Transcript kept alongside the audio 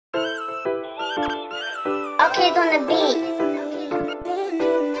Okay, it's on the beat.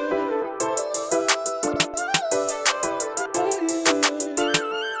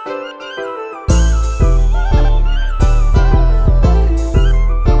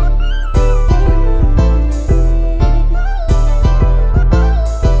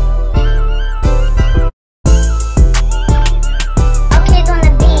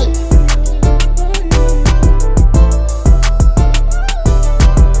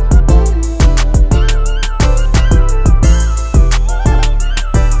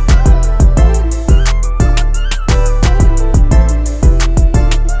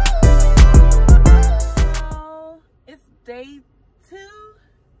 Day 2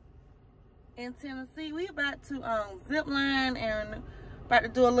 in Tennessee. We about to zip line and about to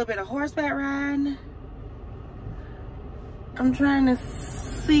do a little bit of horseback riding. I'm trying to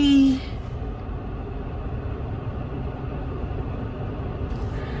see.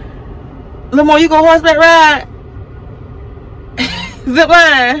 Lamar, you go horseback ride? Zip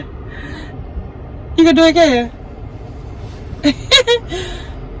line. You can do it, can you?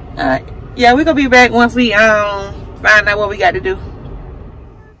 Alright. Yeah, we're gonna be back once we find out what we got to do.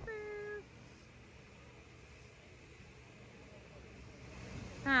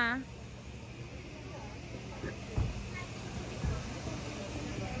 Huh?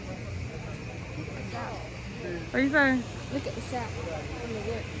 What are you saying? Look at the shop.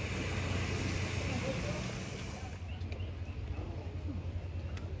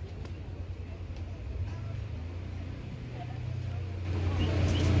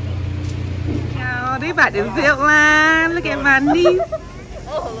 Oh, they about to zip line. Look at my niece.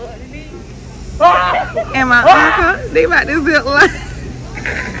 And my uncle. They about to zip line.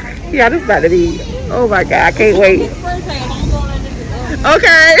 Yeah, this about to be. Oh my God, I can't wait.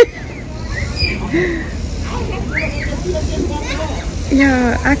 Okay.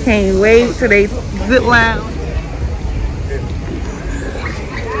 Yeah, I can't wait till they zip line.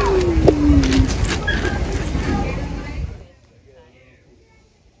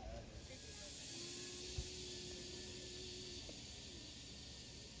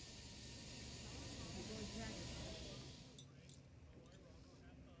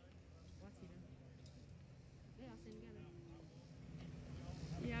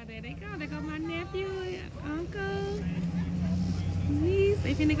 Yeah, there they go. There go my nephew, uncle, niece.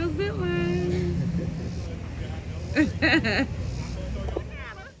 They finna go zip line.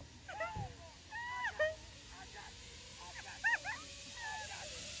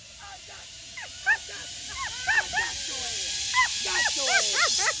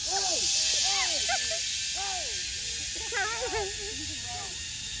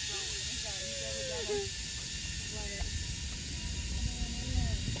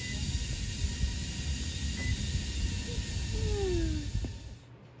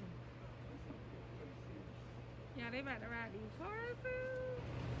 Yeah, they about to ride these horses.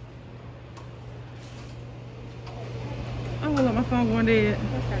 Oh, look, my phone going dead.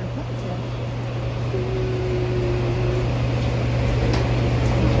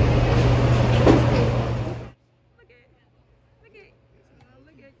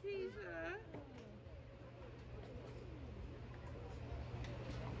 Look at Keisha.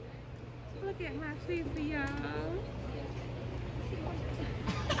 Look at my sister, y'all.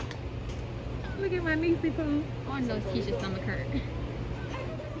 Look at my niecey poo. Oh, no, Keisha's stomach hurt.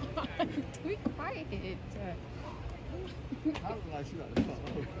 Be quiet. I look like she got the fuck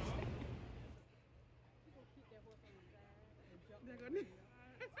over.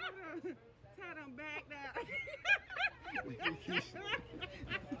 Tie them back down.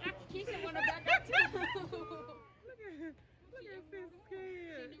 Keisha wanna back up too. Look at sis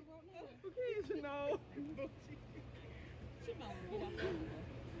scared. Keisha, no.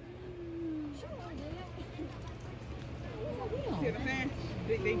 She won't get up. See what I'm saying?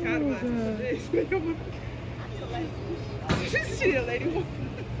 They caught about this. She a lady.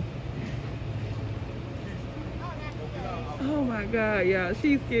 Oh my God, y'all,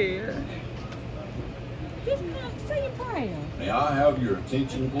 she's scared. Just say your prayer. May I have your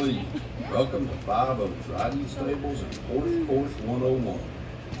attention, please? Welcome to Five Oaks Riding Stables and Horse Course 101,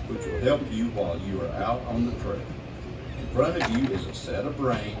 which will help you while you are out on the trail. In front of you is a set of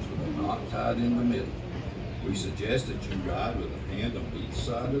reins with a knot tied in the middle. We suggest that you ride with a hand on each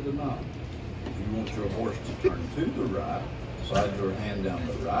side of the knot. If you want your horse to turn to the right, slide your hand down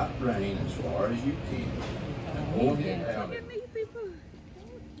the right rein as far as you can and pull it out.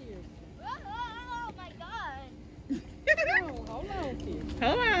 Oh my God. Hold on, kid.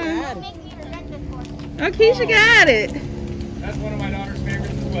 Hold on. Make me rent this horse. Oh, Keisha got it. That's one of my daughter's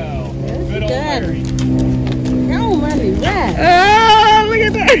favorites as well. Good old got it. Larry. Oh, money, right. Oh, look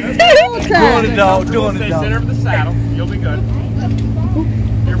at that. Going to No, doing it, Center of the saddle. You'll be good.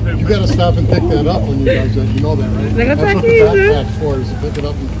 You're You gotta stop and pick that up when you guys, you know that, right? They're gonna That's what take the you, backpack's for, is to pick it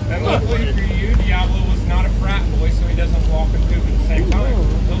up and... And luckily for you, Diablo was not a frat boy, so he doesn't walk and poop at the same time.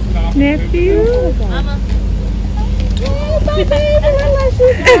 He'll stop and Nephew. Mama. Oh, my baby,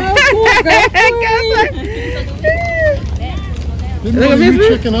 I like you. Didn't one of you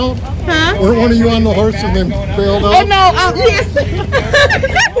chicken out? Huh? Weren't one of you on the horse and then bailed out? Oh no, yes.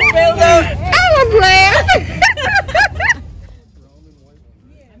 I was glad.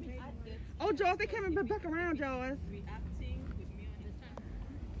 Oh, Joyce, they coming back around, Joyce.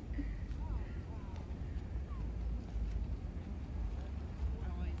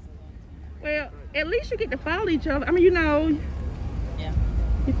 Well, at least you get to follow each other. I mean, you know. Yeah.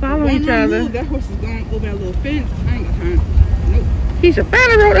 You follow each other. That horse is going over that little fence. I ain't got time. Nope. Keisha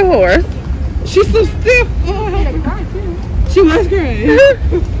finally rode the horse. She's so stiff. Oh, I had to cry too. She was crying.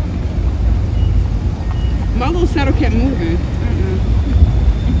 My little saddle kept moving.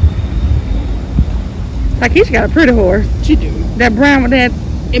 Like Keisha got a pretty horse. She do. That brown with that.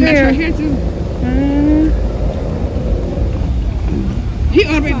 It matched her hair too. He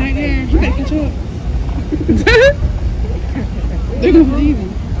already right there. He better catch up. They're gonna believe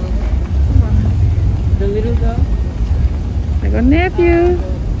him. The little girl. Like a nephew.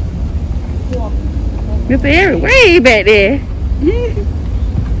 Mr. Eric way back there.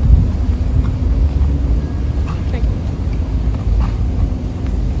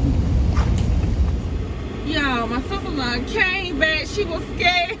 Yo, my sister-in-law came back. She was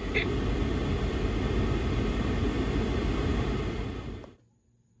scared.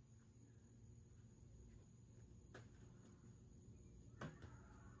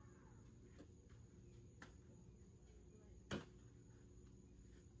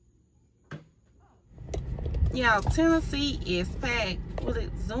 Y'all, Tennessee is packed. Will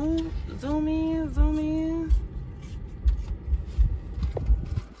it zoom in?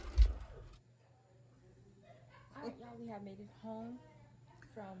 Alright, y'all, we have made it home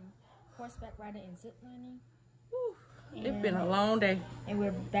from horseback riding and zip lining. It's been a long day. And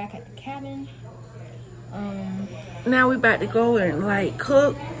we're back at the cabin. Now we about to go and like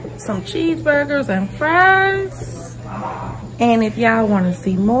cook some cheeseburgers and fries. And if y'all want to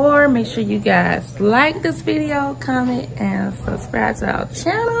see more, make sure you guys like this video, comment, and subscribe to our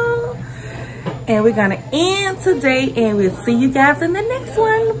channel. And we're gonna end today, and we'll see you guys in the next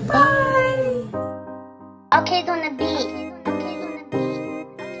one. Bye. All kids on the beach.